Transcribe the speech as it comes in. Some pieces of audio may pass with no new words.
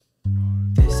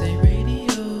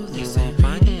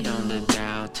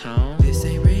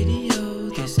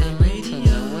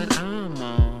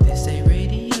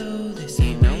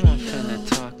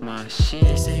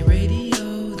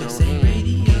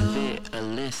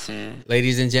Listen.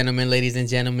 Ladies and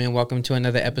gentlemen, welcome to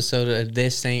another episode of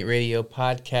This Saint Radio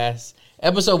Podcast.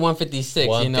 Episode 156,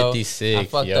 156, I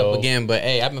fucked up again, but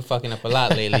hey, I've been fucking up a lot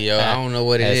lately, yo. I don't know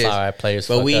what it is. All right, players.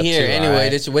 But we here. Too, anyway,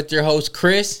 right? This is with your host,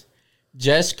 Chris.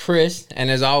 Just Chris. And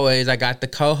as always, I got the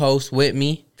co-host with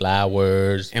me.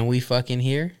 Flowers. And we fucking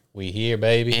here. We here,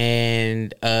 baby.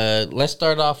 And let's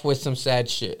start off with some sad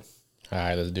shit. All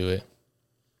right, let's do it.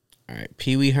 All right.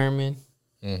 Pee Wee Herman.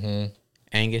 Mm-hmm.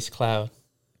 Angus Cloud.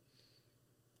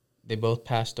 They both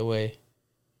passed away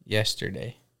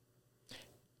yesterday.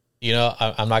 You know,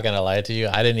 I'm not going to lie to you.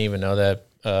 I didn't even know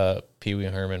that Pee Wee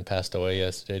Herman passed away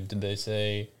yesterday. Did they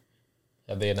say,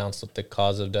 have they announced what the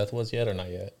cause of death was yet or not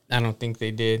yet? I don't think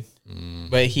they did.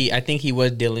 But I think he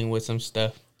was dealing with some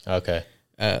stuff. Okay.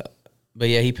 But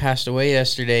yeah, he passed away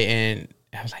yesterday, and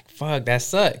I was like, fuck, that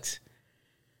sucks.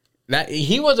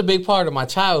 He was a big part of my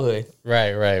childhood.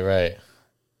 Right.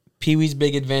 Pee-wee's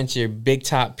Big Adventure, Big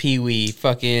Top Pee-wee,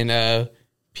 fucking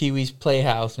Pee-wee's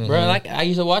Playhouse. Bro, like, I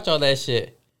used to watch all that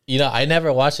shit. You know, I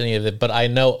never watched any of it, but I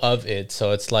know of it.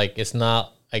 So it's like, it's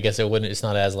not, I guess it's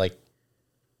not as like,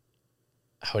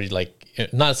 how would you like,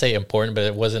 not say important, but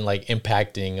it wasn't like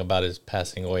impacting about his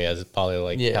passing away as probably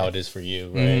like how it is for you,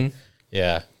 right? Mm-hmm.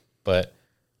 Yeah. But,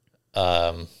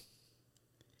 Bro,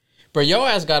 your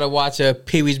ass gotta watch a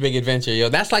Pee-wee's Big Adventure, yo.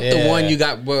 That's like the one you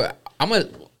got, bro.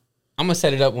 I'm gonna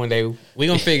set it up one day. We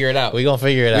gonna figure it out. we gonna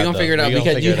figure it out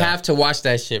because you have to watch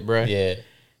that shit, bro. Yeah.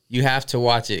 You have to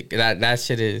watch it. That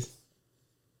shit is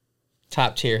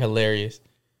top tier hilarious.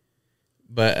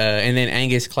 But and then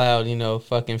Angus Cloud,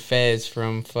 fucking Fez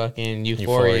from fucking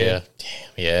Euphoria. Damn,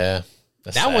 yeah.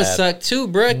 That's that sad. one sucked too,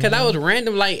 bro. Because that was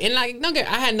random. Like, and like,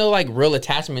 I had no like real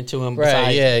attachment to him.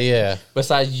 Right? Besides,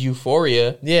 Besides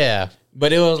Euphoria. Yeah.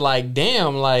 But it was like,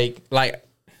 damn, like.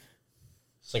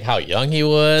 It's like how young he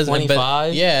was.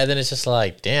 25. Yeah. Then it's just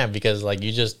like, damn, because like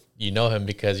you know him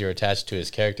because you're attached to his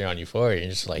character on Euphoria. You're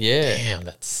just like, damn,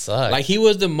 that sucks. Like, he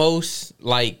was the most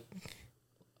like.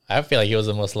 I feel like he was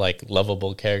the most like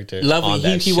lovable character. He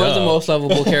was the most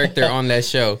lovable character on that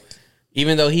show.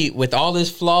 Even though with all his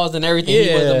flaws and everything,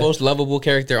 he was the most lovable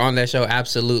character on that show.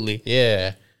 Absolutely.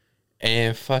 Yeah.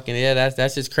 And fucking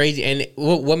that's just crazy. And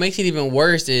what makes it even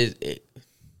worse is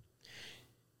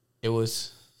it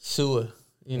was Sua.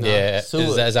 Sua.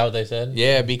 Is that what they said?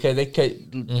 Yeah, because they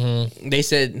could. They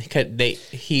said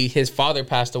his father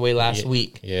passed away last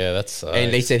week. Yeah, that sucks.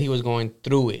 And they said he was going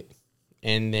through it,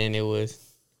 and then it was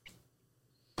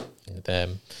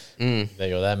that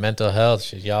mental health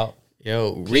shit, y'all.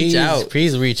 Yo, reach out.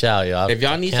 Please reach out, y'all. If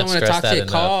y'all need someone to talk to,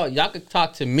 call. Y'all could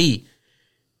talk to me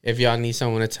if y'all need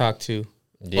someone to talk to.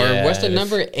 Yeah, or what's the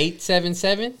number?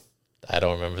 877? I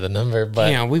don't remember the number, but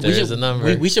there's a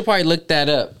number. We should probably look that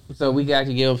up so we can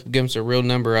actually give him some real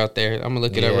number out there. I'm going to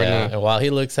look it up right now. And while he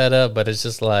looks that up, but it's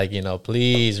just like,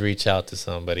 please reach out to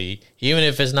somebody. Even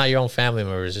if it's not your own family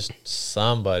members, just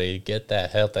somebody. Get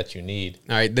that help that you need.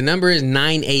 All right. The number is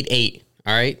 988.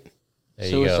 All right. There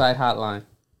Suicide hotline.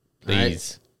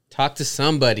 Please. Right? Talk to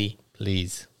somebody.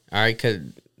 Please. All right. Because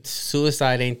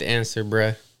suicide ain't the answer,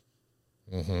 bruh.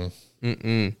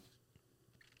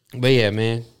 But yeah,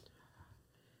 man.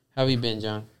 How have you been,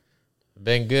 John?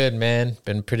 Been good, man.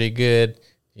 Been pretty good.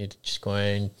 Just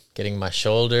getting my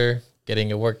shoulder, getting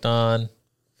it worked on.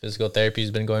 Physical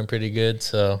therapy's been going pretty good,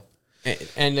 so.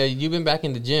 And you've been back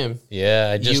in the gym.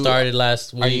 Yeah, I just started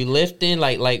last week. Are you lifting?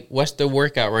 Like what's the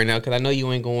workout right now? Because I know you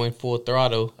ain't going full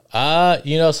throttle.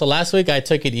 So last week I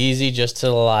took it easy just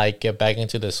to like get back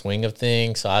into the swing of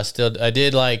things. So I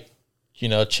did like,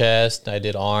 chest, I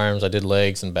did arms, I did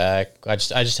legs and back. I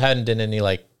just hadn't done any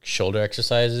like shoulder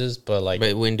exercises, but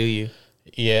when do you?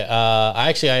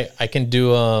 I can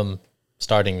do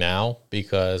starting now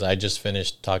because I just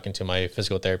finished talking to my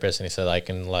physical therapist and he said I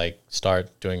can like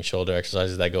start doing shoulder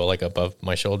exercises that go like above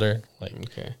my shoulder, like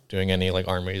doing any like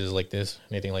arm raises like this,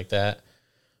 anything like that.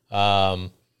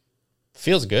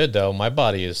 Feels good though. My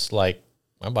body is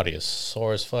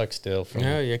sore as fuck still from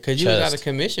because you was out of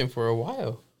commission for a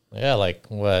while. Yeah, like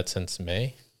what, since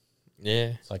May?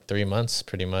 Yeah, it's like 3 months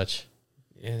pretty much.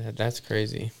 Yeah, that's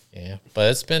crazy. Yeah, but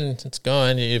it's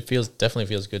going. It definitely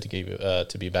feels good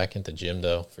to be back into gym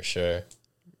though, for sure.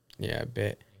 Yeah, I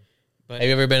bet. But have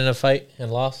you ever been in a fight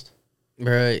and lost?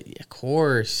 Bro, of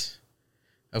course.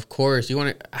 You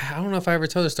want to? I don't know if I ever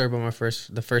told the story about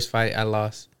the first fight I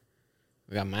lost.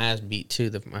 I got my ass beat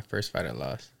too. My first fight I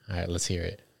lost. All right, let's hear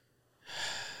it.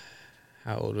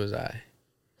 How old was I?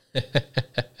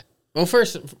 Well,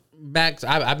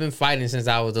 I've been fighting since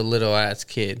I was a little ass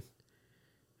kid.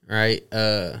 Right.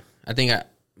 I think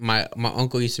my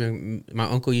uncle used to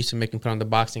make me put on the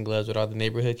boxing gloves with all the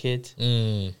neighborhood kids.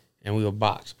 and we would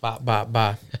box,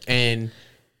 bop. And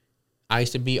I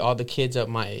used to beat all the kids up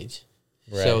my age.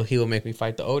 Right. So he would make me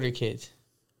fight the older kids.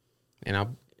 And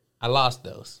I lost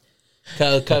those.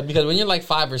 Because when you're like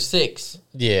 5 or 6,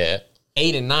 8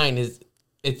 and 9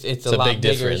 it's a lot big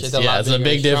bigger. Difference. It's a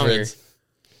big difference.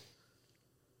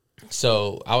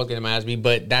 So I was getting my ass beat,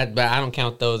 but I don't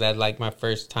count those as like my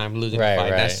first time losing a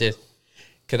fight. Right.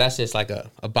 That's just like a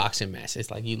boxing match.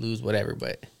 It's like you lose whatever,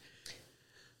 but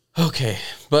okay.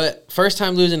 But first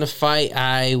time losing a fight,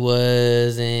 I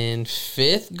was in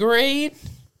 5th grade.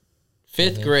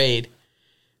 5th grade.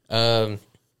 I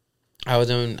was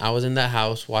in the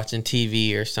house watching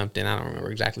TV or something. I don't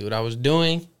remember exactly what I was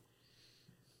doing.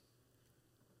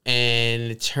 And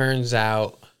it turns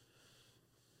out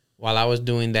while I was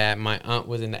doing that, my aunt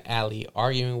was in the alley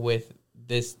arguing with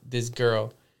this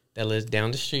girl that lives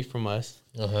down the street from us.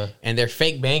 Uh-huh. And they're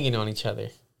fake banging on each other.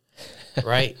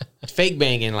 Right? Fake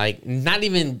banging, like not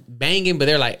even banging, but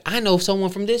they're like, I know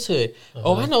someone from this hood. Uh-huh.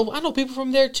 Oh, I know people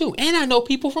from there too. And I know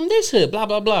people from this hood, blah,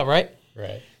 blah, blah, right?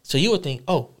 Right. So you would think,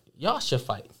 oh, y'all should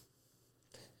fight.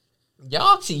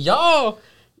 Y'all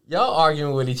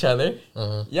arguing with each other.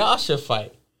 Uh-huh. Y'all should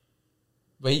fight.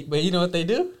 But you know what they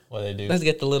do? What they do? Let's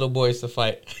get the little boys to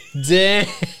fight. Damn.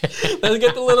 Let's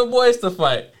get the little boys to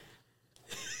fight.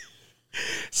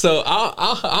 So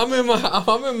I'm in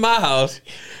my house,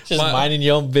 just minding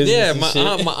your own business.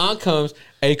 Yeah, my aunt comes.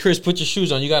 Hey, Chris, put your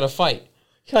shoes on. You got to fight.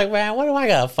 You're like, man, what do I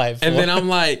got to fight for? And then I'm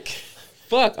like,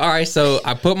 fuck. All right, so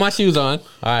I put my shoes on. All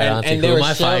right, and who am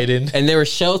I fighting? And they were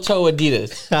shell toe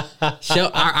Adidas.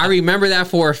 I remember that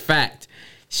for a fact.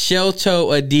 Shell toe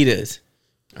Adidas.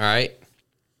 All right.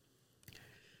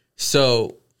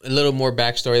 So a little more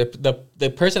backstory. The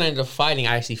person I ended up fighting,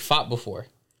 I actually fought before.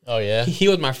 Oh yeah. He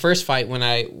was my first fight when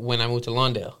I moved to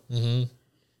Lawndale.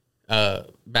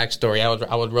 Mm-hmm. Backstory: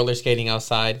 I was roller skating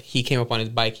outside. He came up on his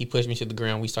bike. He pushed me to the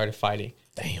ground. We started fighting.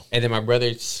 Damn. And then my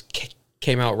brother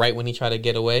came out right when he tried to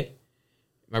get away.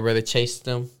 My brother chased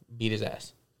him, beat his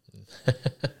ass,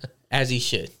 as he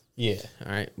should. Yeah.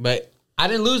 All right, but I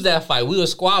didn't lose that fight. We were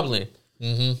squabbling.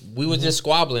 Mm-hmm. We were just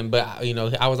squabbling, but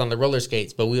I was on the roller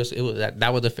skates. But that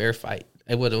was a fair fight.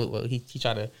 It was he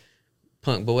tried to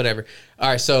punk, but whatever. All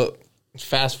right, so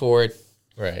fast forward.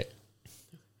 Right.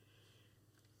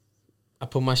 I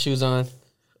put my shoes on,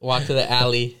 walk to the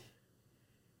alley.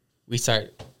 We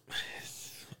start.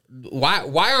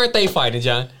 Why aren't they fighting,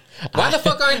 John? Why the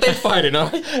fuck aren't they fighting? All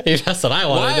right? That's what I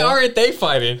want. Why aren't they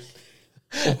fighting?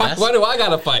 Why do I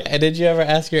gotta fight? And did you ever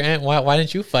ask your aunt why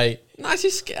didn't you fight? No, I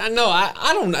know.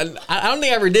 I don't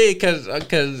think I ever did because I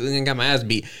got my ass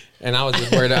beat, and I was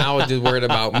just worried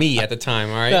about me at the time.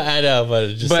 All right, I know,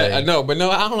 but just I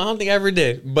don't think I ever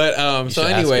did. But so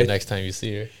anyway, next time you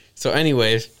see her. So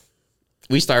anyways,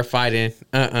 we start fighting.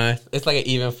 It's like an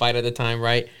even fight at the time,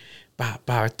 right?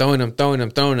 Bah, throwing them.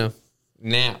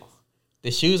 Now, the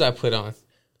shoes I put on.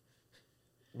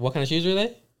 What kind of shoes were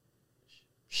they?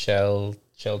 Shell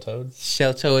toed?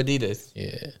 Shell toe Adidas.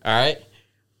 Yeah. All right.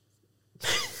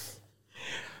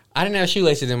 I didn't have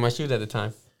shoelaces in my shoes at the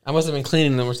time. I must have been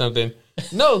cleaning them or something.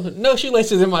 No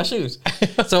shoelaces in my shoes.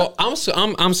 So I'm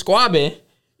squabbing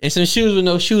in some shoes with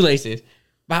no shoelaces.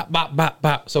 Bop, bop, bop,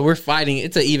 bop. So we're fighting.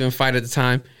 It's an even fight at the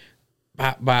time.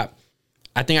 Bop, bop.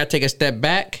 I think I take a step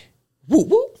back. Whoop,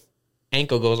 whoop.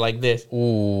 Ankle goes like this.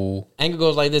 Ooh. Ankle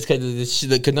goes like this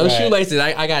because no shoelaces.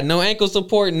 I got no ankle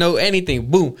support, no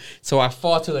anything. Boom. So I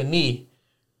fall to a knee.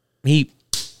 He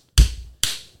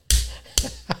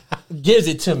gives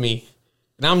it to me.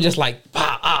 And I'm just like,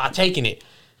 taking it.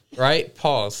 Right?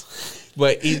 Pause.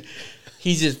 But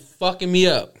he's just fucking me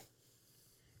up.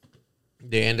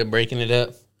 They end up breaking it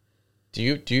up. Do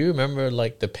you remember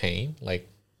like the pain? Like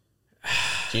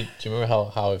do you remember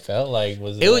how it felt? Like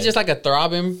was was just like a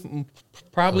throbbing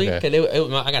probably because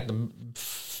I got the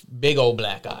big old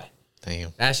black eye.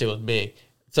 Damn. That shit was big.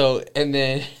 So and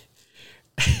then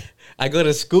I go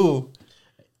to school.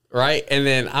 Right, and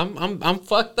then I'm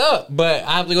fucked up, but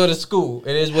I have to go to school.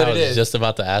 It is what it is. I was just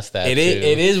about to ask that. It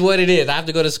is what it is. I have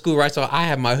to go to school, right? So I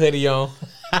have my hoodie on,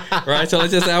 right? So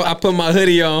let's just say I put my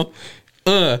hoodie on,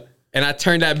 and I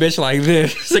turn that bitch like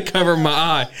this to cover my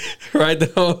eye, right?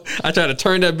 I try to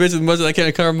turn that bitch as much as I can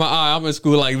to cover my eye. I'm in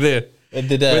school like this, and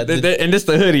this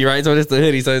the hoodie, right? So this the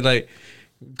hoodie, so it's like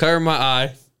cover my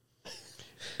eye,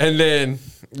 and then.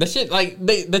 The shit, like,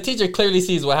 the teacher clearly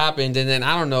sees what happened, and then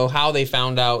I don't know how they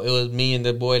found out it was me and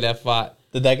the boy that fought.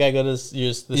 Did that guy go to the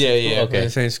same school? Yeah, okay. The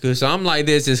same school. So I'm like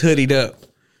this, just hoodied up.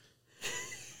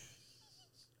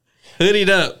 Hoodied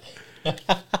up.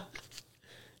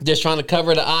 just trying to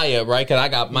cover the eye up, right? Because I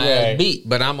got my ass beat,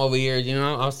 but I'm over here, you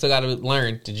know, I still got to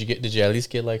learn. Did you at least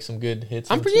get like some good hits?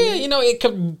 Yeah, you know, it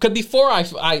could before I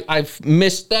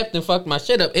misstepped and fucked my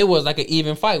shit up. It was like an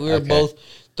even fight. We were both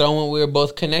throwing, we were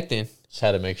both connecting. Just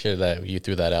had to make sure that you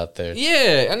threw that out there.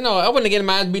 Yeah, I know. I wasn't getting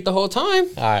my ass beat the whole time.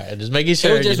 All right, just making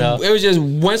sure. It was just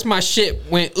once my shit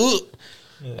went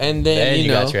and then you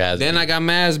know, got your ass then beat. I got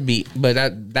my ass beat.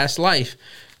 But that's life.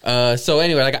 So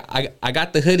anyway, I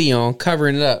got the hoodie on,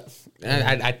 covering it up.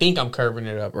 I think I'm covering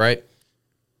it up, right?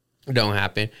 It don't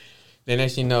happen. The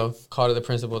next thing you know, call to the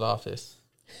principal's office.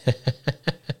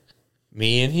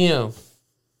 Me and him.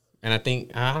 And I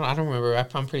think, I don't remember.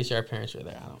 I'm pretty sure our parents were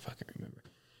there. I don't fucking remember.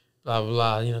 Blah, blah,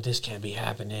 blah. You know, this can't be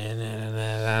happening.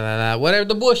 Whatever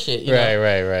the bullshit.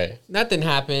 Right. Nothing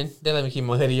happened. They let me keep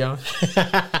my hoodie on.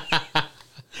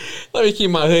 Let me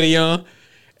keep my hoodie on.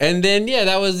 And then, yeah,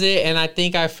 that was it. And I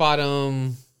think I fought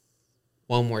him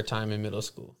one more time in middle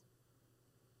school.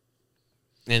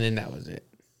 And then that was it.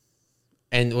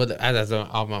 And that's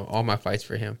all my fights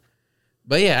for him.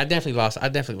 But yeah, I definitely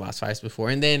lost fights before.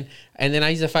 And then I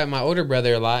used to fight my older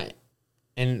brother a lot.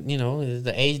 And, you know,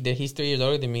 the age that he's 3 years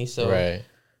older than me. So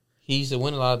he used to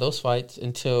win a lot of those fights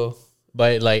until.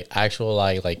 But like actual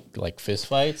like fist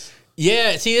fights?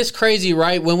 Yeah, see, it's crazy,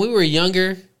 right? When we were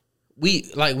younger,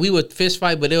 we would fist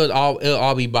fight, but it'll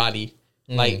all be body.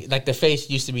 Like the face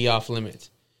used to be off limits.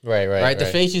 Right. The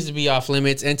face used to be off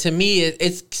limits, and to me,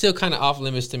 it's still kind of off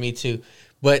limits to me too.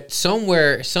 But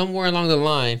somewhere along the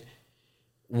line,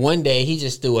 one day he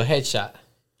just threw a headshot.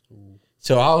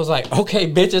 So I was like,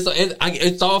 okay, bitch,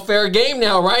 it's all fair game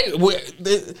now, right?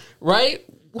 Right?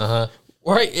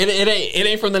 Right? It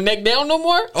ain't from the neck down no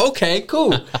more. Okay,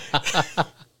 cool.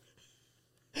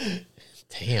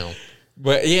 Damn.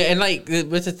 But yeah, and like,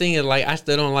 what's the thing is, like, I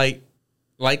still don't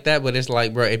like that, but it's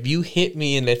like, bro, if you hit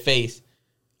me in the face,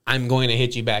 I'm going to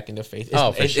hit you back in the face.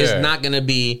 For sure. It's not gonna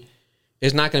be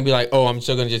like, oh, I'm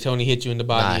still gonna just only hit you in the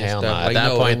body and stuff. Nah. Like, at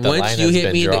that point, the once line you has hit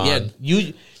been me,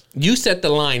 drawn. you set the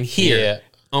line here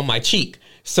on my cheek.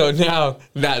 So now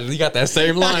that you got that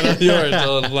same line on yours,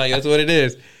 so it's like that's what it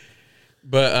is.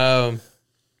 But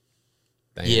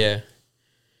yeah,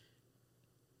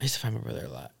 I used to fight my brother a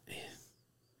lot.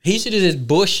 He used to do this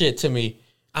bullshit to me.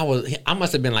 I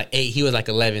must have been like 8. He was like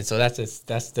 11, so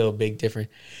that's still a big difference.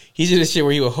 He used to do this shit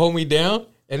where he would hold me down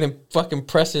and then fucking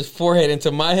press his forehead into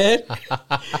my head.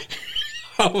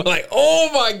 I was like, oh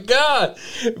my God,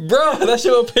 bro, that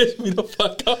shit would piss me the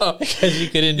fuck off. Because you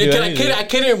couldn't do anything. I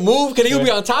couldn't move because he would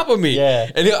be on top of me. Yeah.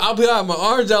 And I'll be out my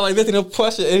arms out like this and he'll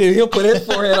push it and he'll put his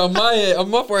forehead on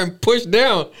my forehead and push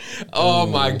down. Oh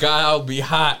my God, I'll be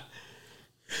hot.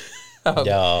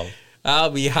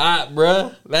 I'll be hot,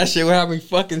 bro. That shit would have me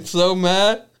fucking so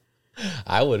mad.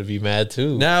 I would be mad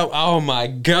too. Now, oh my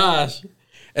gosh.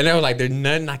 And they were like, there's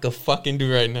nothing I could fucking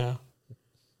do right now.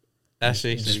 That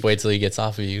shit. Just wait till he gets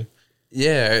off of you.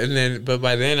 Yeah, and then, but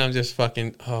by then I'm just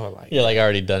fucking, you're like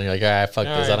already done. You're like, all right, fuck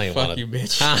this. I don't even want to.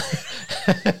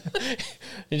 Fuck you, bitch.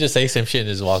 You just say some shit and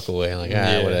just walk away. I'm like, all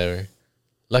right, whatever.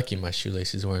 Lucky my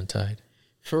shoelaces weren't tied.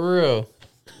 For real.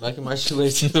 Lucky my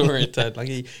shoelaces weren't tied.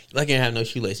 Lucky I have no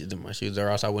shoelaces in my shoes, or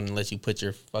else I wouldn't let you put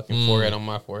your fucking forehead on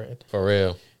my forehead. For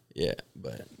real. Yeah,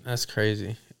 but that's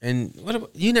crazy. And what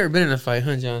about you? Never been in a fight,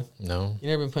 huh, John? No. You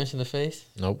never been punched in the face?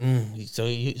 Nope. So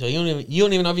you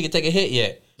don't even know if you can take a hit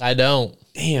yet. I don't.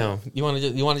 Damn. You want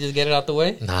to just get it out the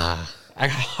way? Nah.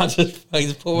 I'll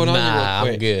just pull one on you real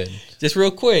quick. I'm good. Just real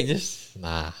quick.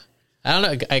 Nah. I don't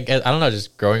know. I don't know.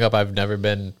 Just growing up, I've never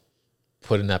been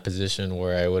put in that position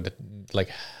where I would like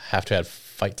have to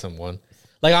fight someone.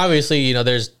 Like, obviously, you know,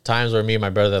 there's times where me and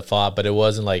my brother fought, but it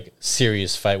wasn't like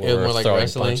serious fight where we were throwing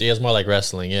punches. It was more like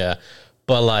wrestling, yeah.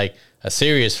 But like a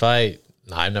serious fight,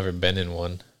 I've never been in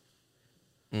one.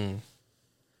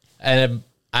 And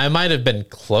I might have been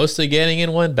close to getting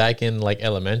in one back in like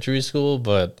elementary school,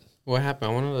 but what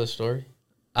happened? I want to know the story.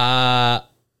 My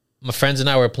friends and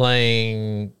I were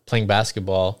playing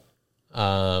basketball,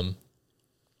 and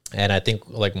I think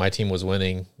like my team was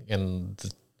winning, and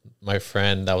my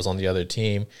friend that was on the other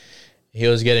team, he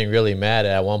was getting really mad.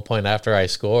 At one point after I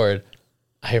scored,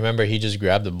 I remember he just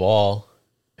grabbed the ball.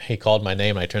 He called my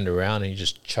name. I turned around and he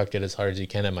just chucked it as hard as he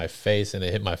can at my face, and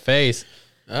it hit my face.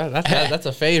 That's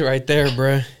a fade right there,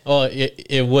 bro. Well,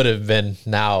 it would have been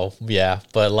now, yeah.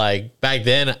 But like back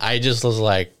then, I just was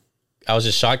like, I was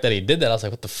just shocked that he did that. I was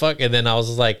like, what the fuck? And then I was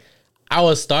just like, I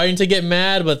was starting to get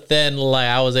mad, but then like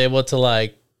I was able to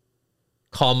like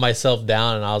calm myself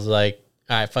down, and I was like,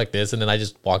 all right, fuck this. And then I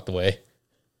just walked away.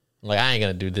 I'm like, I ain't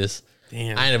gonna do this.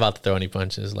 Damn. I ain't about to throw any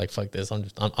punches. Like, fuck this.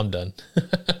 I'm done.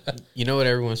 You know what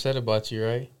everyone said about you,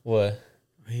 right? What?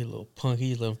 He a little punk.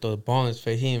 He let him throw the ball in his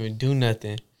face. He didn't even do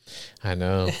nothing. I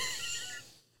know.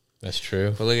 That's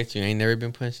true. But look at you. Ain't never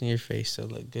been punched in your face, so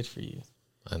look, good for you.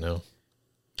 I know.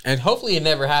 And hopefully it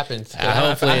never happens.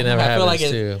 Hopefully it never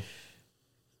happens too.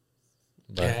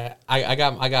 But. Yeah, I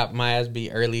got my ass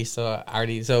beat early, so I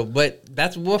already but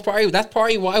that's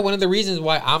probably why one of the reasons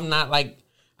why I'm not like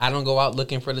I don't go out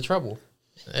looking for the trouble.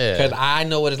 Yeah. Because I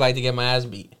know what it's like to get my ass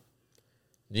beat.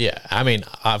 Yeah, I mean,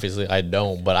 obviously I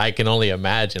don't, but I can only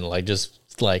imagine, like, just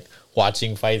like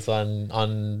watching fights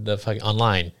on the fucking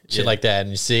online, shit like that,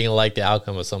 and seeing like the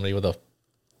outcome of somebody with a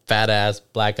fat ass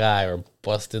black eye or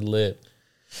busted lip.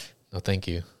 No, thank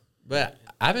you. But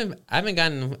I haven't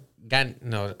gotten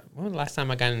no. When was the last time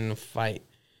I got in a fight?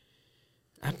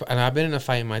 I've been in a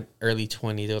fight in my early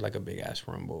 20s. It was like a big ass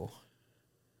rumble.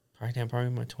 Probably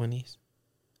in my 20s.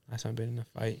 Last time I've been in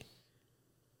a fight.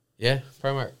 Yeah,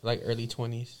 probably my like early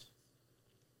 20s.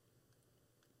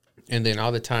 And then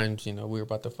all the times, we were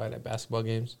about to fight at basketball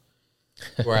games,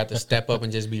 where I had to step up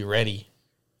and just be ready.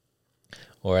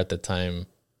 Or at the time,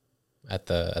 at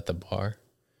the bar,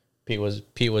 Pete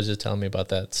was just telling me about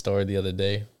that story the other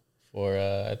day. For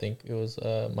I think it was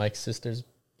Mike's sister's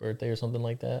birthday or something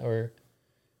like that, or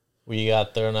we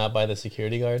got thrown out by the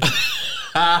security guard.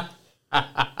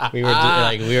 we were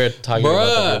talking about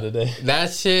that the other day. That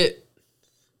shit.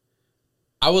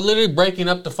 I was literally breaking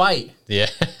up the fight. Yeah.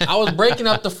 I was breaking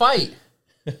up the fight.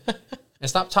 And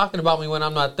stop talking about me when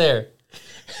I'm not there.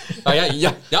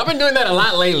 Y'all been doing that a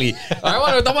lot lately. I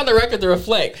want the record to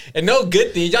reflect. And no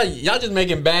good thing. Y'all just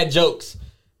making bad jokes.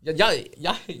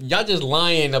 Y'all just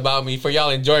lying about me for y'all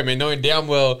enjoyment, knowing damn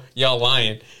well y'all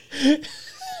lying.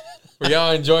 For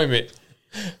y'all enjoyment.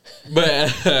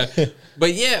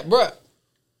 But yeah, bro.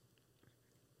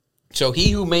 So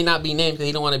he who may not be named because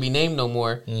he don't want to be named no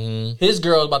more, his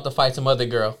girl is about to fight some other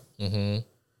girl. Mm-hmm.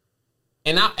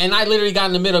 And I literally got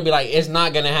in the middle and be like, it's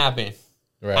not going to happen.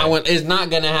 Right. It's not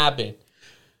going to happen.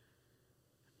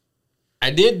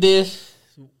 I did this,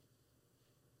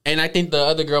 and I think the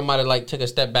other girl might have like took a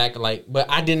step back, but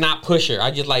I did not push her. I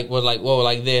just was like, whoa,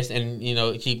 like this, and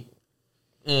she.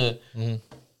 Mm-hmm.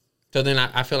 So then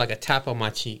I feel like a tap on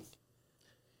my cheek.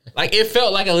 Like it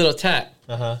felt like a little tap.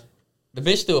 The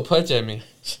bitch threw a punch at me,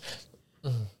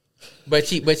 but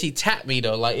she tapped me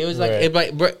though. Like it was like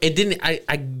it didn't.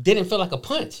 I didn't feel like a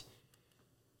punch,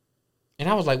 and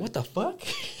I was like, "What the fuck?"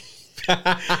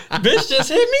 Bitch just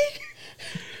hit me,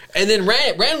 and then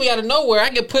randomly out of nowhere, I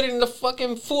get put in the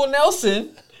fucking full Nelson,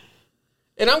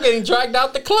 and I'm getting dragged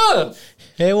out the club.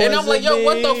 And I'm like, "Yo,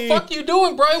 what the fuck you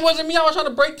doing, bro? It wasn't me. I was trying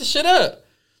to break the shit up."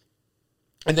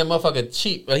 And then motherfucker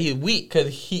cheap, he's weak because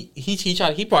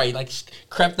he probably like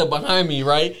crept up behind me,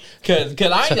 right? Cause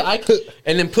I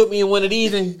and then put me in one of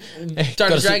these and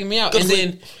started dragging me out.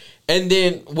 And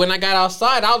then when I got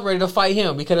outside, I was ready to fight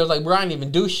him because it was like, bro, I didn't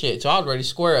even do shit. So I was ready to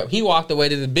square up. He walked away.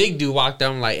 Then the big dude walked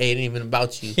up. I'm like, hey, it ain't even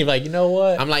about you. He's like, you know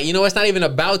what? I'm like, it's not even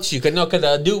about you. Cause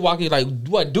the dude walked. He's like,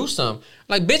 what? Do something.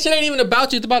 I'm like, bitch, it ain't even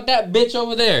about you. It's about that bitch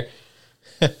over there.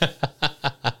 All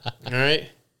right.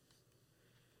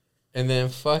 And then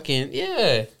fucking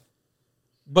yeah,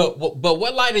 but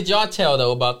what lie did y'all tell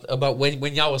though about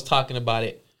when y'all was talking about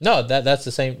it? No, that's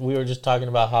the same. We were just talking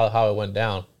about how it went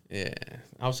down. Yeah,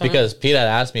 because Pete had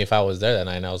asked me if I was there that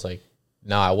night, and I was like,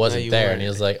 no, I wasn't there. And he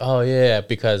was like, oh yeah,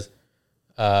 because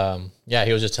he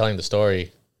was just telling the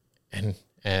story, and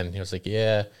he was like,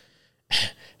 yeah.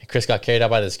 Chris got carried out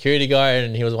by the security guard,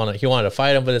 and he wanted to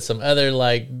fight him, but it's some other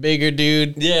like bigger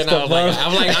dude. Yeah, no,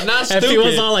 I'm not stupid. And he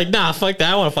was all like, nah, fuck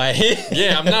that, I want to fight him.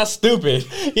 Yeah, I'm not stupid.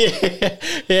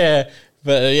 yeah.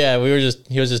 But yeah,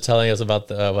 he was just telling us about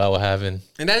what happened.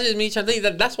 And that's just me trying to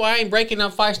think that's why I ain't breaking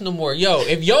up fights no more. Yo,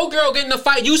 if your girl get in a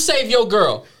fight, you save your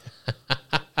girl.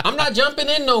 I'm not jumping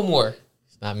in no more.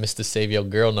 Not Mr. Save Your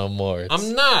Girl no more.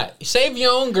 I'm not. Save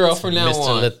your own girl from now Mr.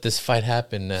 on. Let this fight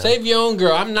happen now. Save your own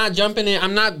girl. I'm not jumping in.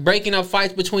 I'm not breaking up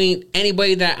fights between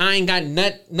anybody that I ain't got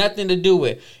nothing to do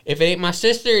with. If it ain't my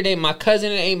sister, it ain't my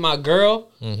cousin, it ain't my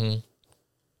girl. Mm-hmm.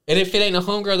 And if it ain't a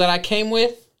homegirl that I came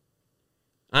with,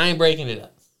 I ain't breaking it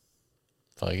up.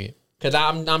 Fuck it. Cause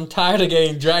I'm tired of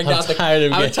getting dragged out the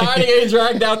club. I'm tired of getting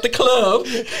dragged out the club.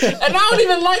 And I don't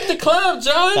even like the club,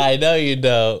 John. I know you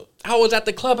don't. I was at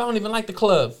the club. I don't even like the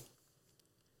club.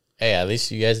 Hey, at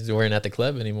least you guys weren't at the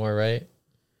club anymore, right?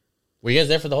 Were you guys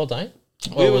there for the whole time?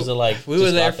 Or was it like we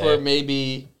were there for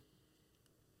maybe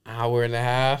hour and a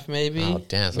half, maybe? Oh,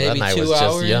 damn. So maybe that night 2 was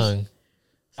hours. just young.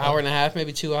 Hour and a half,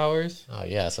 maybe 2 hours. Oh,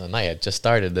 yeah. So the night had just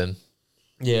started then.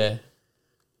 Yeah.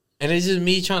 And it's just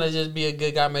me trying to just be a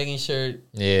good guy, making sure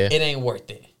it ain't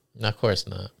worth it. No, of course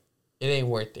not. It ain't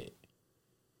worth it.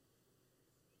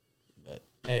 But,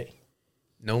 hey,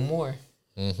 no more.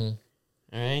 Mm-hmm.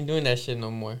 I ain't doing that shit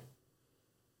no more.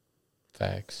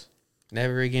 Facts.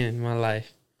 Never again in my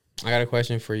life. I got a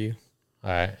question for you.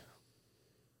 All right.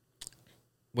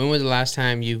 When was the last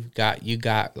time you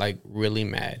got like really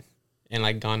mad and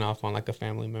like gone off on like a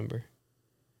family member?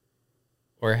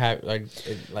 Or have like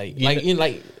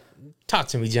talk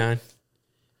to me, John.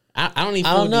 I don't even.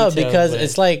 I don't know details, because but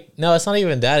it's like no, it's not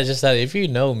even that. It's just that if you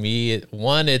know me,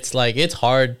 it's like it's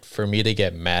hard for me to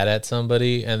get mad at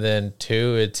somebody, and then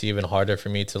two, it's even harder for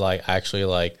me to like actually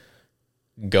like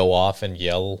go off and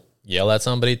yell at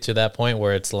somebody to that point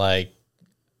where it's like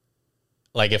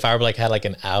if I like had like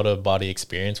an out of body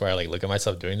experience where I like look at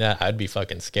myself doing that, I'd be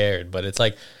fucking scared. But it's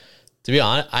like, to be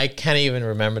honest, I can't even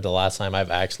remember the last time I've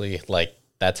actually like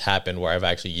that's happened where I've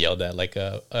actually yelled at like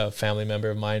a family member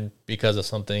of mine because of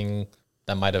something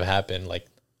that might have happened. Like,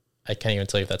 I can't even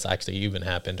tell you if that's actually even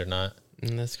happened or not.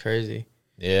 That's crazy.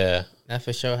 Yeah. That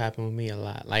for sure happened with me a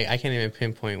lot. Like, I can't even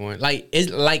pinpoint one.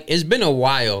 It's been a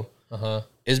while. Uh-huh.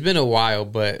 It's been a while,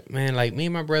 but man, like me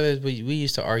and my brothers, we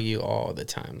used to argue all the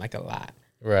time, like a lot.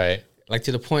 Right. Like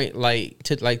to the point,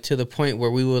 to the point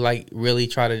where we would like really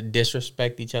try to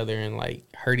disrespect each other and like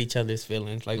hurt each other's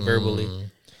feelings, like verbally.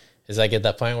 It's like at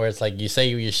that point where it's like you say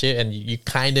your shit and you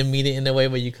kind of mean it in a way,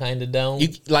 but you kind of don't. You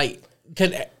like,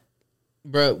 cause,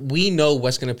 bro, we know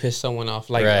what's gonna piss someone off,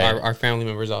 like right. our family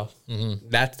members off. Mm-hmm.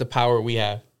 That's the power we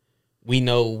have. We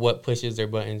know what pushes their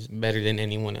buttons better than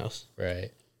anyone else.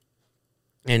 Right.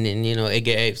 And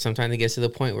then sometimes it gets to the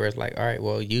point where it's like, all right,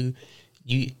 well, you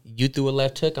threw a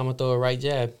left hook, I'm gonna throw a right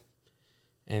jab,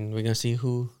 and we're gonna see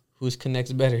who's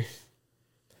connects better.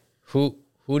 Who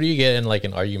do you get in like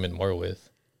an argument more with?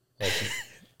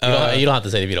 Like, you don't have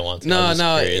to say it if you don't want to. No,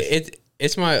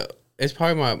 it's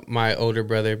probably my older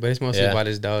brother, but it's mostly about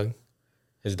his dog.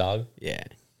 His dog? Yeah,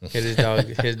 because his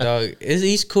dog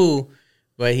he's cool,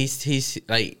 but he's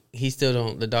like he still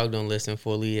don't, the dog don't listen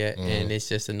fully yet, and it's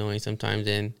just annoying sometimes.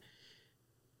 And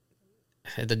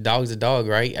the dog's a dog,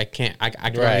 right? I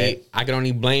can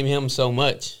only blame him so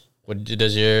much. Would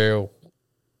your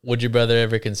brother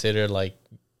ever consider like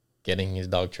getting his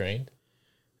dog trained?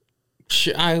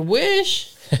 I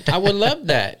wish. I would love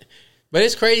that. But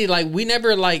it's crazy. Like, we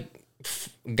never, like,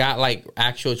 got, like,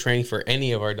 actual training for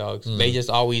any of our dogs. They just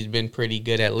always been pretty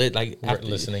good at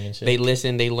listening and shit. They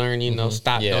listen. They learn,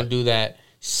 stop. Yeah. Don't do that.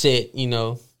 Sit,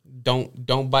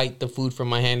 Don't bite the food from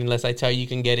my hand unless I tell you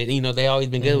can get it. They always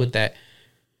been good with that.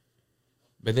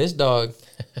 But this dog,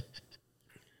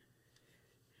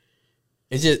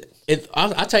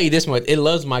 I'll tell you this much. It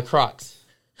loves my Crocs.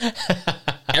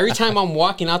 Every time I'm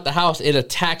walking out the house, it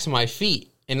attacks my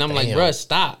feet. And I'm like, bruh,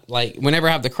 stop. Like, whenever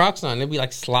I have the Crocs on, it'd be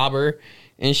like slobber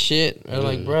and shit. Or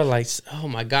like, bruh, like, oh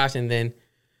my gosh. And then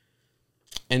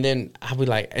I'll be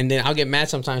like, and then I'll get mad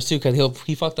sometimes too, because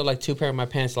he fucked up like 2 pair of my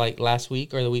pants like last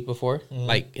week or the week before.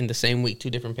 Like in the same week, 2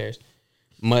 different pairs.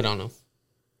 Mud on them.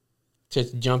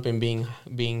 Just jumping,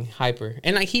 being hyper.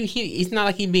 And like he's not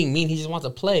like he's being mean, he just wants to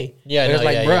play. Yeah, but it's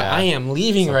like, bro, I am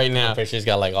leaving right now. I'm pretty sure he's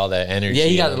got like all that energy. Yeah,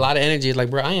 he got a lot of energy. It's like,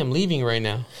 bro, I am leaving right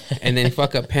now. And then he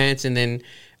fuck up pants, and then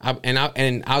I'll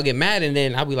get mad, and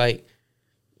then I'll be like,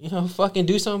 fucking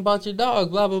do something about your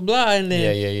dog, blah blah blah. And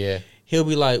then yeah. He'll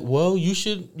be like, well, you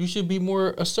should be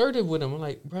more assertive with him. I'm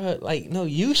like, bro, like, no,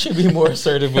 you should be more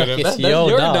assertive with him. That's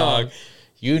your dog.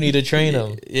 You need to train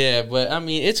them. Yeah, but I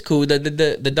mean, it's cool.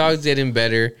 The dog's getting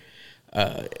better.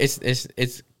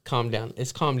 It's calmed down.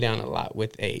 It's calmed down a lot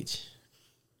with age.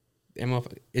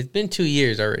 It's been 2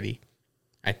 years already,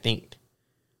 I think,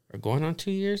 or going on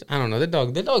 2 years. I don't know. The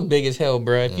dog big as hell,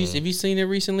 bro. If you seen it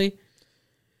recently,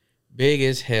 big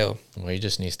as hell. Well, he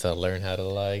just needs to learn how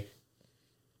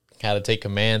to take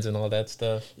commands and all that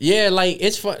stuff. Yeah, like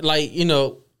it's fun. Like,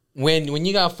 when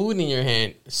you got food in your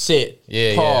hand, sit, paw.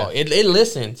 Yeah. It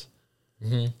listens.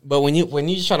 Mm-hmm. But when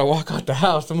you just try to walk out the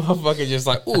house, the motherfucker just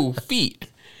like, ooh, feet.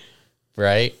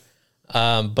 Right.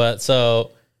 But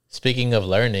so speaking of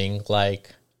learning,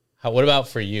 like, what about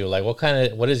for you? Like,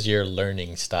 what is your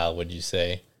learning style, would you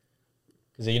say?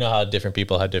 Because you know how different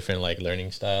people have different like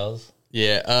learning styles.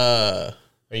 Yeah.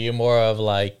 Are you more of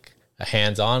like a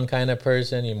hands-on kind of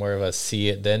person? You more of a see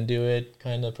it then do it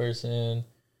kind of person?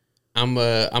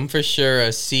 I'm for sure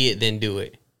a see it then do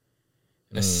it.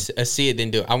 A see it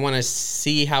then do it. I want to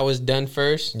see how it's done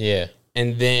first. Yeah.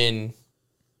 And then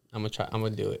I'm gonna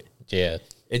do it. Yeah.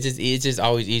 It's just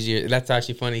always easier. That's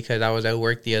actually funny because I was at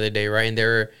work the other day, right? And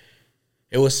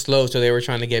it was slow, so they were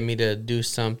trying to get me to do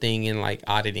something in like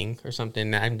auditing or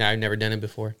something. I've never done it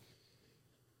before.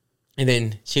 And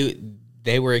then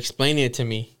they were explaining it to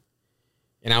me,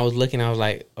 and I was looking. I was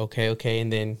like, okay.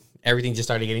 And then everything just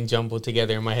started getting jumbled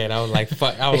together in my head. I was like,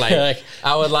 fuck. I was like, Like-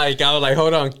 I was like,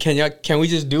 hold on. Can we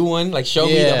just do one? Like, show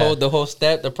me the whole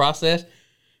step, the process,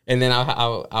 and then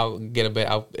I'll get a bit.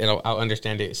 I'll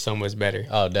understand it so much better.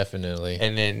 Oh, definitely.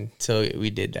 And then so we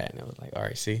did that, and I was like, all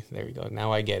right, see, there we go.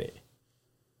 Now I get it.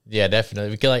 Yeah,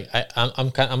 definitely. Because like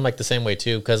I'm like the same way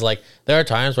too. Because like there are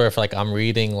times where if like I'm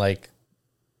reading like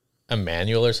a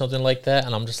manual or something like that,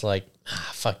 and I'm just like,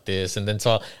 fuck this, and then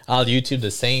so I'll YouTube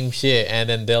the same shit, and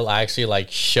then they'll actually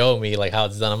like show me like how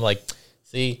it's done. I'm like,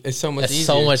 see, It's so much easier.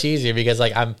 so much easier because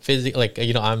like I'm physically like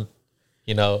I'm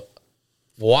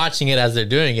watching it as they're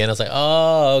doing it. And I was like,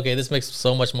 oh, okay, this makes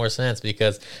so much more sense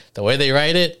because the way they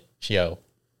write it,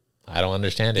 I don't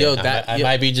understand it. I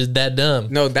might be just that dumb.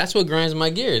 No, that's what grinds my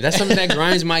gears. That's something that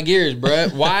grinds my gears, bro.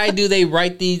 Why do they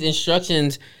write these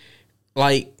instructions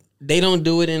like they don't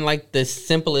do it in like the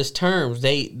simplest terms?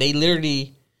 They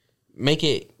literally make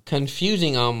it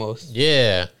confusing almost.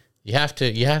 Yeah, you have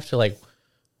to like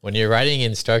when you're writing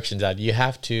instructions out, you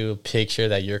have to picture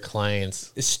that your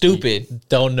clients It's stupid.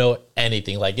 don't know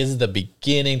anything. Like this is the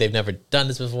beginning; they've never done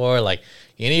this before. Like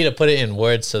you need to put it in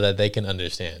words so that they can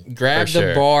understand. Grab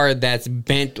the bar that's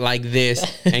bent like this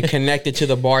and connect it to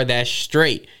the bar that's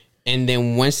straight. And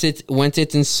then once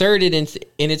it's inserted in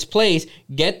its place,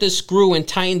 get the screw and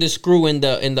tighten the screw in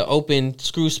the open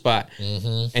screw spot.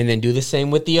 And then do the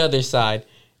same with the other side.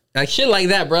 Like shit like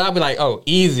that, bro. I'll be like, oh,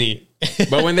 easy.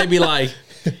 But when they be like,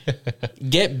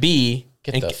 get B.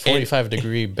 Get the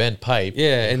 45-degree bent pipe.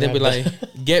 Yeah, and then be like,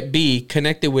 get B,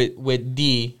 connect it with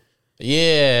D.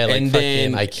 Yeah, like and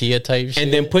fucking then IKEA type shit.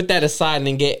 And then put that aside and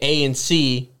then get A and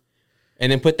C.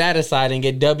 And then put that aside and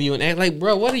get W and A. Like,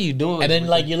 bro, what are you doing? And then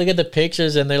like you look at the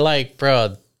pictures and they're like,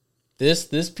 bro,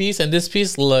 this piece and this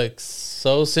piece looks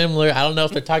so similar. I don't know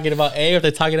if they're talking about A or if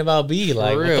they're talking about B.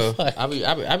 Like, for real. what the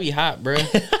fuck? I be hot, bro.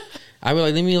 I be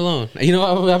like, leave me alone. You know,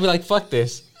 I'll be like, fuck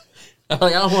this. I'm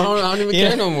like, I don't even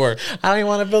care no more. I don't even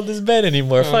want to build this bed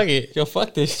anymore. Fuck it. Yo,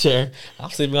 fuck this chair. I'm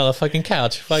sleeping on the fucking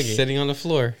couch. Fuck it. Sitting on the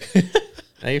floor.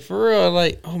 Hey, for real,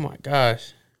 like, oh my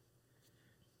gosh.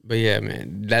 But yeah,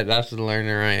 man, that's the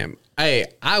learner I am. Hey,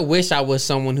 I wish I was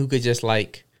someone who could just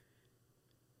like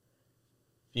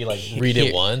you like read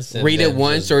it once,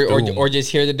 or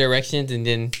just hear the directions and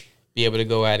then be able to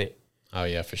go at it. Oh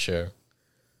yeah, for sure.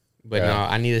 But no,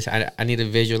 I need to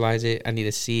visualize it. I need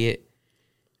to see it.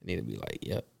 I need to be like,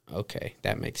 yep, okay,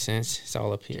 that makes sense. It's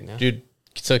all up here now, dude.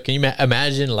 So can you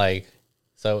imagine like,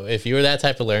 so if you were that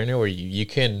type of learner where you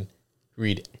can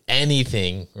read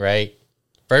anything, right,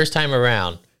 first time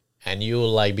around, and you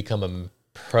will like become a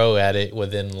pro at it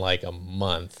within like a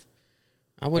month.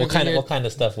 What kind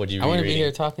of stuff would you be reading? I wouldn't be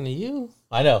here talking to you.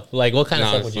 I know. Like, what kind of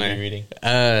stuff would you be reading?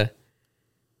 How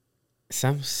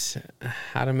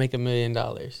to make $1 million.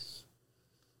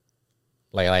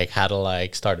 Like how to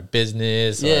like start a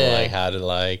business, or like how to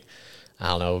like, I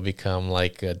don't know, become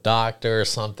like a doctor or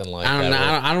something like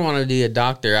that. I don't want to be a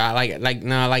doctor. I like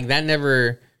that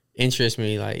never interests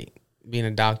me. Like being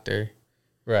a doctor,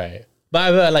 right?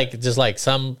 But like just like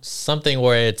something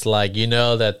where it's like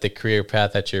that the career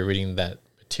path that you're reading that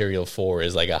material for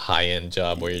is like a high end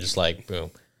job where you're just like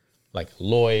boom, like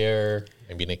lawyer,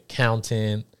 maybe an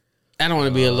accountant. I don't want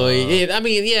to be a lawyer. I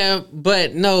mean, yeah,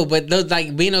 but no, but those,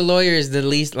 like being a lawyer is the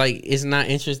least like it's not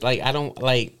interest. Like I don't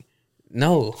like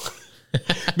no,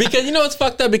 because it's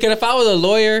fucked up. Because if I was a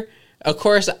lawyer, of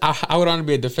course I would want to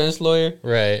be a defense lawyer,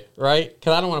 right?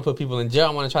 Because I don't want to put people in jail. I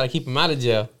want to try to keep them out of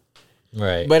jail.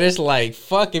 Right. But it's like,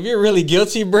 fuck, if you're really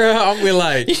guilty, bro, I'll be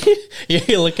like...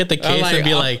 you look at the case and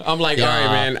be like... I'm like, all right,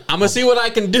 man, I'm going to see what I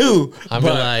can do. I'm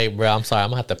like, bro, I'm sorry, I'm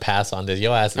going to have to pass on this.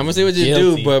 Your ass is I'm going to see what you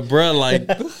do, but, bro, like...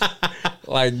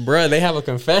 bro, they have a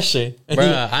confession.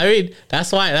 Bro, I mean,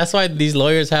 that's why these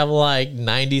lawyers have like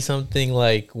 90-something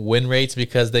like win rates,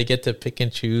 because they get to pick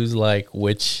and choose like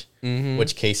which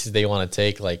cases they want to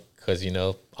take, like, because,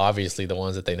 obviously the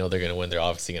ones that they know they're going to win, they're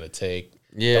obviously going to take.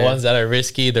 Yeah. The ones that are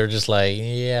risky, they're just like,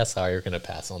 yeah, sorry, you're going to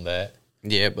pass on that.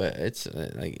 Yeah, but it's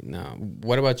like, no.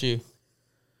 What about you?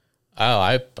 Oh,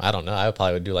 I don't know. I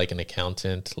probably would do like an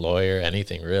accountant, lawyer,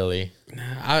 anything really.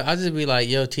 I'll just be like,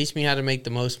 yo, teach me how to make the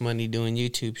most money doing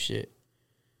YouTube shit.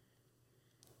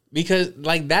 Because,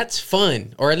 like, that's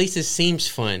fun. Or at least it seems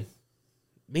fun.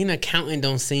 Being an accountant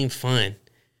don't seem fun.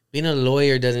 Being a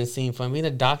lawyer doesn't seem fun. Being a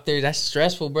doctor, that's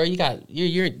stressful, bro. You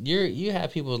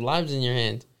have people's lives in your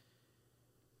hands.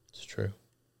 True.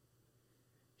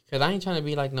 Cause I ain't trying to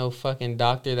be like no fucking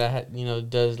doctor that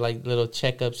does like little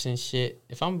checkups and shit.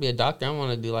 If I'm gonna be a doctor, I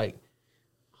want to do like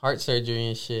heart surgery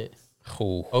and shit.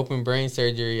 Ooh. Open brain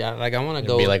surgery. I want to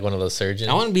go be like one of those surgeons.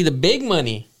 I want to be the big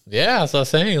money. Yeah, that's what I'm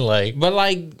saying. Like, But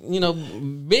like,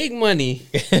 big money,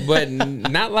 but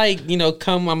not like,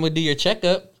 come, I'm gonna do your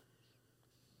checkup.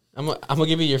 I'm gonna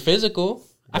give you your physical.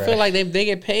 I feel like they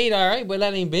get paid all right, but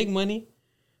that ain't big money.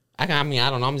 I don't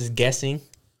know. I'm just guessing.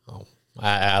 oh,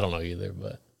 I don't know either,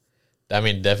 but I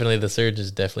mean, definitely the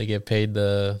surgeons definitely get paid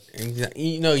the.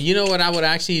 You know what I would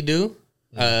actually do?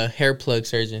 Hair plug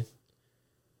surgeon.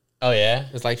 Oh yeah,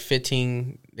 It's like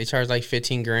 15. They charge like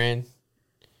 15 grand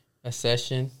a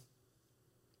session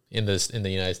in the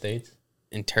United States.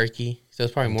 in Turkey. So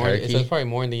it's probably more. So it's probably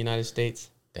more in the United States.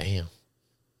 Damn.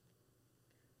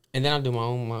 And then I'll do my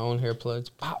own hair plugs.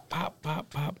 Pop, pop, pop,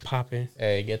 pop, popping.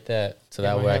 Hey, get that so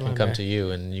that way I can come to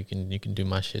you and you can do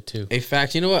my shit too. In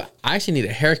fact, you know what? I actually need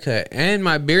a haircut, and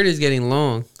my beard is getting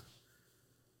long.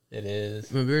 It is.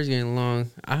 My beard's getting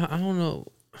long. I don't know.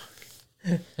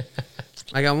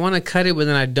 Like I want to cut it, but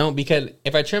then I don't, because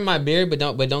if I trim my beard but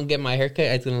don't get my haircut,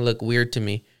 it's gonna look weird to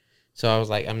me. So I was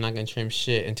like, I'm not gonna trim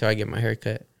shit until I get my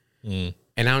haircut. And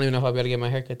I don't even know if I'll be able to get my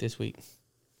haircut this week.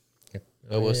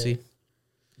 But we'll see.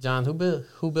 John, who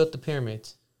built the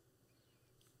pyramids?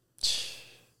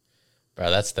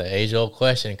 Bro, that's the age-old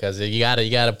question, because you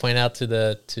gotta point out to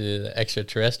the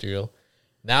extraterrestrial.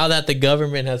 Now that the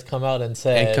government has come out and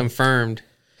said And confirmed.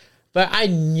 But I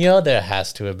know there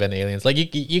has to have been aliens. Like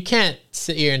you can't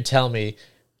sit here and tell me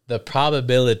the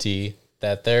probability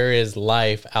that there is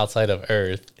life outside of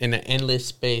Earth In the endless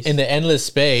space. in the endless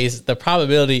space. The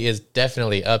probability is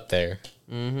definitely up there.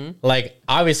 Like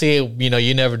obviously, you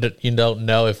don't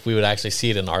know if we would actually see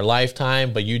it in our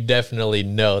lifetime, but you definitely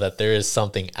know that there is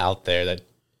something out there that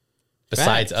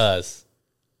besides us.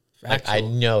 Like, I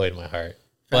know in my heart.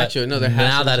 Factual. But No, there has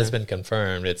now to that be. it's been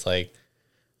confirmed, it's like,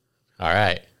 all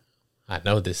right, I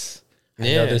know this. I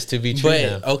know this to be true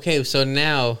now. Okay, so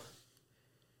now,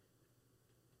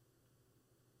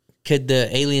 could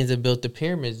the aliens have built the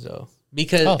pyramids though?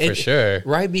 Because for sure,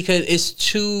 right? Because it's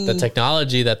too the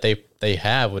technology that they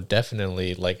have would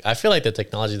definitely, like, I feel like the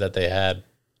technology that they had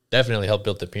definitely helped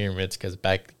build the pyramids, because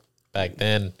back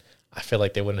then I feel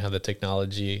like they wouldn't have the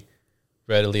technology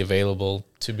readily available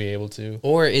to be able to.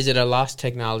 Or is it a lost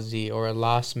technology, or a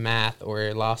lost math, or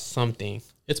a lost something?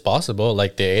 It's possible.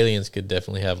 Like the aliens could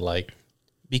definitely have like.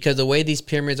 Because the way these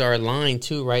pyramids are aligned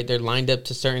too, right? They're lined up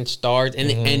to certain stars,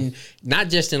 and not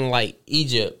just in like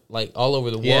Egypt, like all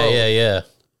over the world. Yeah.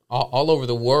 All over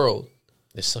the world.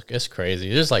 It's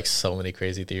crazy. There's like so many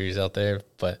crazy theories out there,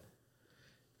 but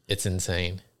it's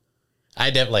insane.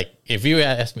 If you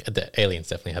asked me, the aliens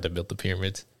definitely had to build the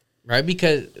pyramids, right?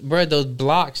 Because bro, those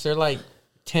blocks, they're like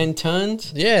 10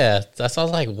 tons. Yeah, that's I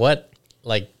was like, what?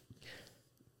 Like,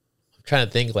 I'm trying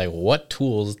to think, like, what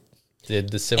tools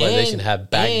did the civilization have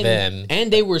back then?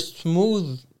 And they were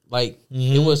smooth. Like,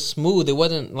 it was smooth. It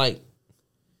wasn't like,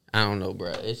 I don't know, bro.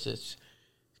 It's just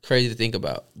crazy to think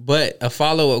about. But a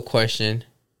follow-up question.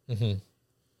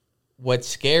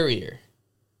 What's scarier?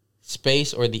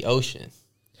 Space or the ocean?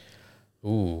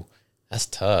 Ooh, that's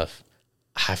tough.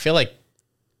 I feel like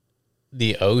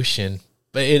the ocean.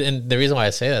 But and the reason why I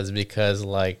say that is because,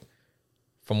 like,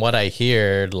 from what I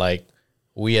hear, like,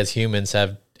 we as humans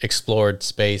have explored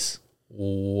space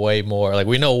way more. Like,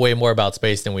 we know way more about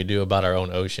space than we do about our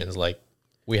own oceans. Like,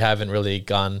 we haven't really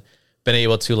been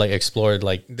able to, like, explore,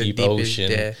 like, The deep deepest ocean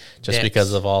just depths.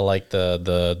 because of all, like,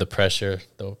 the pressure.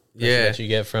 The pressure that you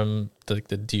get from the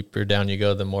deeper down you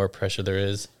go, the more pressure there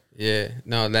is. Yeah.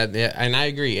 No, and I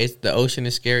agree. It's the ocean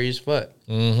is scary as fuck.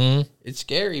 It's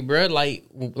scary, bro. Like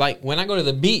when I go to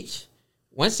the beach,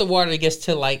 once the water gets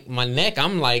to like my neck,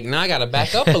 I'm like, now I gotta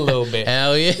back up a little bit.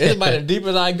 Hell yeah! This is about as deep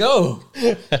as I go.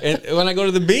 And when I go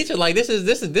to the beach, I'm like, this is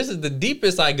the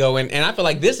deepest I go, and I feel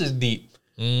like this is deep.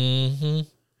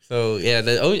 So yeah,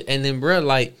 and then bro,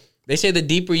 like they say, the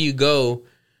deeper you go,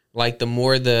 like the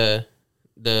more the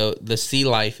sea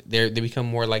life, they become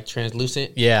more like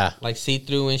translucent. Yeah. Like see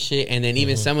through and shit. And then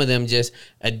even some of them just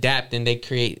adapt and they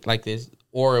create like this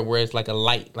aura where it's like a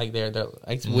light. Like they're like,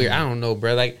 it's weird. I don't know,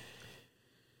 bro. Like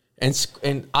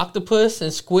and octopus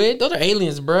and squid, those are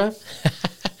aliens, bro.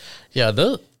 Yeah,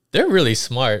 they're really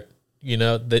smart. You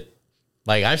know, that,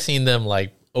 like, I've seen them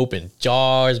like open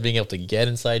jars, being able to get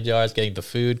inside jars, getting the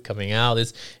food coming out.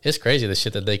 It's crazy the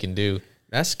shit that they can do.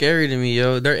 That's scary to me,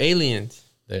 yo. They're aliens.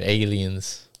 They're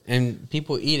aliens. And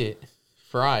people eat it.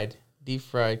 Fried. Deep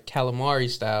fried. Calamari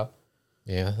style.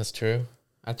 Yeah, that's true.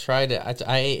 I tried it.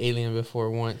 I ate alien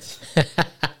before once.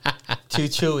 Too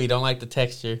chewy. Don't like the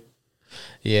texture.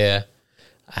 Yeah.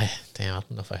 I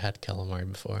don't know if I had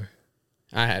calamari before.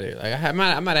 I had it. Like I might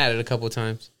have had it a couple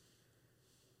times.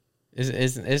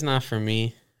 It's not for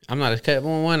me. I'm not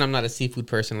a seafood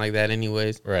person like that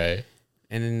anyways. Right.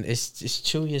 and then it's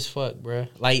chewy as fuck, bro.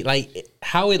 Like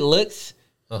how it looks.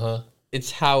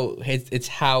 It's how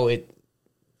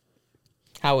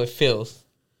it feels.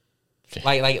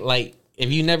 Like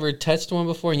if you never touched one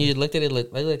before and you just looked at it,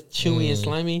 look chewy and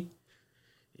slimy.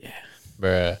 Yeah,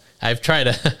 bruh. I've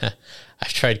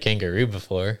tried kangaroo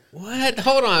before. What?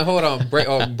 Hold on.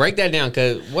 Break that down,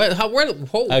 cause what? How? Where?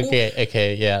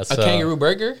 Okay, yeah. So, a kangaroo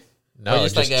burger? No, or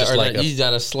just like you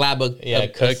got a slab of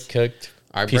cooked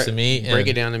piece of meat. Break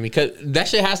it down to me, cause that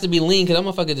shit has to be lean, cause that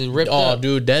motherfucker just ripped up. Oh,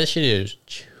 dude, that shit is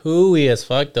chewy as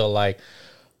fuck though. Like,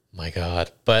 my God.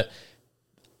 But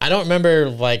I don't remember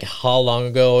like how long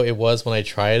ago it was when I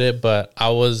tried it, but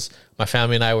my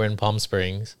family and I were in Palm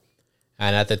Springs,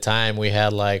 and at the time we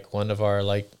had like one of our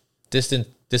like distant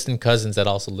cousins that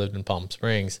also lived in Palm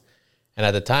Springs, and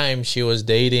at the time she was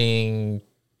dating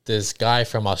this guy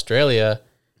from Australia,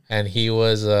 and he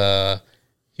was a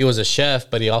chef,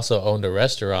 but he also owned a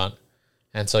restaurant,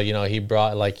 and so he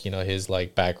brought like his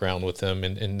like background with him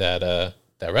in that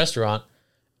restaurant,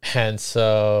 and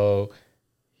so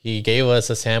he gave us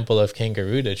a sample of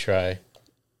kangaroo to try.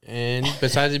 And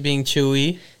besides it being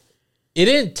chewy, it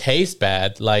didn't taste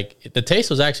bad. Like, the taste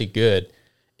was actually good.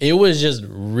 It was just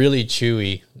really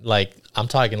chewy. Like, I'm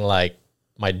talking like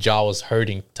my jaw was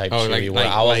hurting type chewy. Where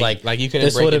I was like you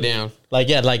couldn't break it down. Like,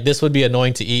 yeah, like this would be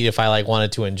annoying to eat if I like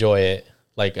wanted to enjoy it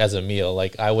like as a meal.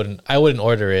 Like, I wouldn't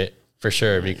order it for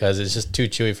sure because it's just too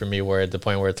chewy for me. Where at the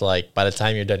point where it's like by the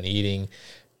time you're done eating,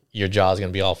 your jaw is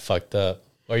gonna be all fucked up.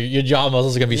 Or your jaw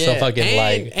muscles are gonna be so fucking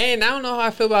and I don't know how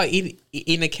I feel about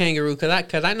eating a kangaroo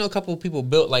because I know a couple of people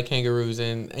built like kangaroos,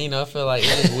 and I feel like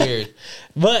it's weird.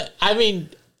 But I mean,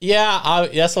 yeah,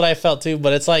 that's what I felt too.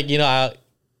 But it's like I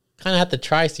kind of have to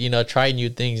try new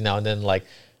things now and then. Like,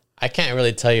 I can't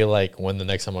really tell you like when the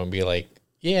next time I'm gonna be like,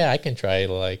 yeah, I can try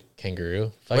like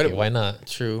kangaroo. Fuck it, why not?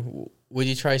 True. Would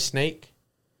you try snake?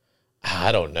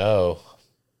 I don't know.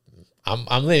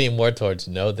 I'm leaning more towards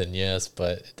no than yes,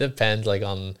 but it depends like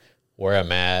on where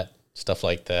I'm at, stuff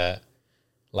like that,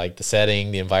 like the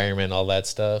setting, the environment, all that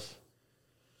stuff.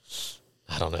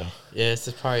 I don't know. Yeah,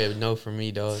 it's probably a no for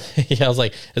me, dog. Yeah, I was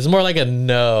like, it's more like a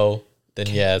no than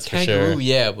yes for sure. Kangaroo,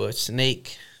 yeah, but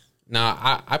snake,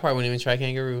 nah. I probably wouldn't even try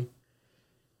kangaroo.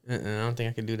 I don't think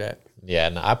I could do that. Yeah,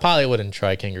 no, I probably wouldn't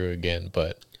try kangaroo again,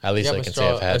 but at least I can say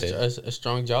I've had it. A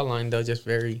strong jawline though, just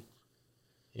very.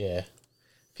 Yeah.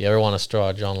 If you ever want a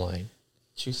straw jawline,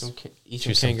 eat some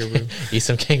kangaroo. Eat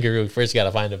some kangaroo. First, you got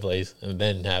to find a place and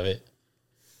then have it.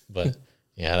 But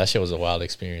yeah, that shit was a wild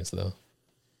experience though.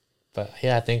 But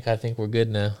yeah, I think we're good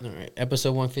now. All right,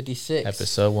 episode 156.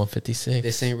 Episode 156.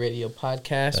 This Ain't Radio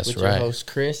podcast. That's with right. Your host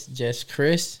Chris,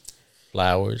 Chris,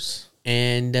 Flowers,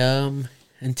 and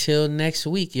until next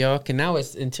week, y'all. Now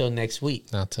it's until next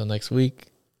week. Not till next week.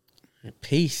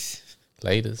 Peace.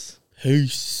 Laters.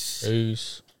 Peace.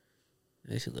 Peace.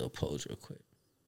 Let's do a little pose real quick.